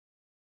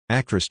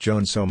Actress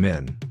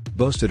Jeon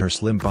boasted her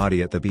slim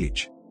body at the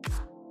beach.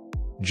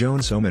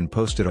 Jeon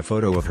posted a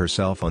photo of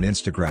herself on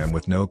Instagram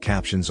with no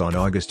captions on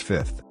August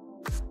 5.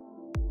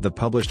 The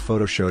published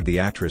photo showed the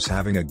actress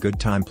having a good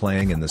time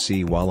playing in the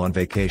sea while on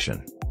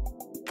vacation.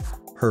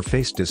 Her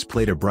face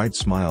displayed a bright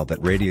smile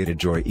that radiated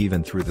joy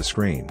even through the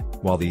screen,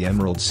 while the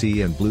emerald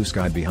sea and blue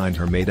sky behind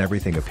her made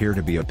everything appear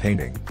to be a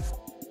painting.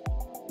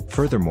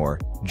 Furthermore,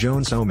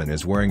 Jeon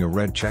is wearing a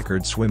red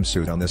checkered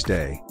swimsuit on this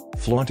day,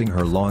 flaunting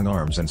her long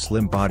arms and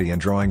slim body and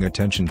drawing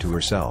attention to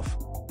herself.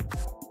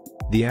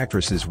 The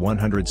actress is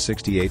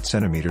 168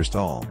 centimeters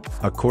tall,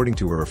 according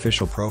to her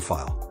official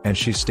profile, and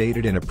she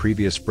stated in a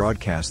previous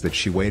broadcast that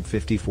she weighed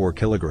 54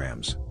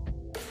 kilograms.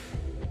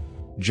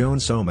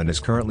 Jeon is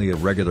currently a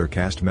regular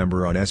cast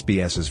member on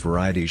SBS's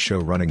variety show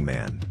Running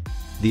Man.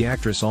 The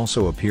actress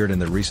also appeared in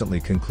the recently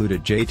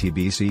concluded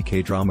JTBC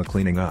K-drama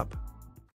Cleaning Up.